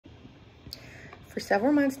For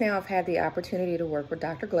several months now, I've had the opportunity to work with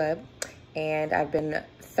Dr. Gleb, and I've been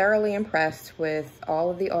thoroughly impressed with all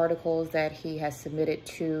of the articles that he has submitted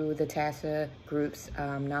to the TASA Group's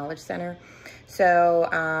Knowledge Center. So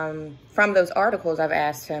from those articles, I've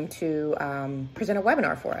asked him to present a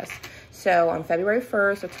webinar for us. So on February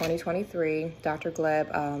 1st of 2023, Dr.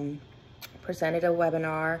 Gleb presented a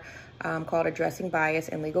webinar called Addressing Bias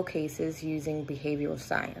in Legal Cases Using Behavioral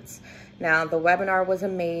Science. Now, the webinar was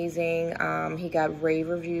amazing. He got rave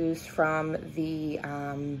reviews from the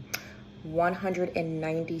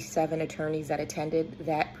 197 attorneys that attended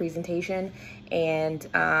that presentation, and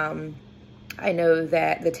I know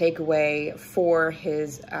that the takeaway for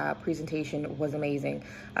his presentation was amazing.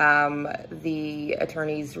 The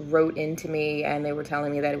attorneys wrote into me and they were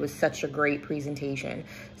telling me that it was such a great presentation.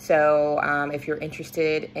 So if you're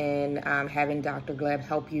interested in having Dr. Gleb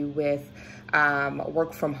help you with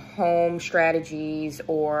work from home strategies,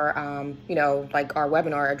 or like our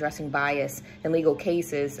webinar Addressing Bias in Legal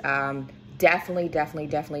Cases,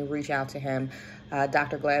 definitely reach out to him.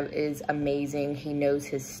 Dr. Gleb is amazing. He knows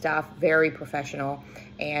his stuff, very professional.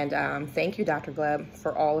 And thank you, Dr. Gleb,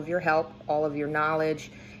 for all of your help, all of your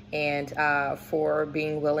knowledge, and for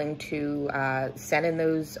being willing to send in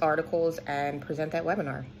those articles and present that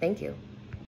webinar. Thank you.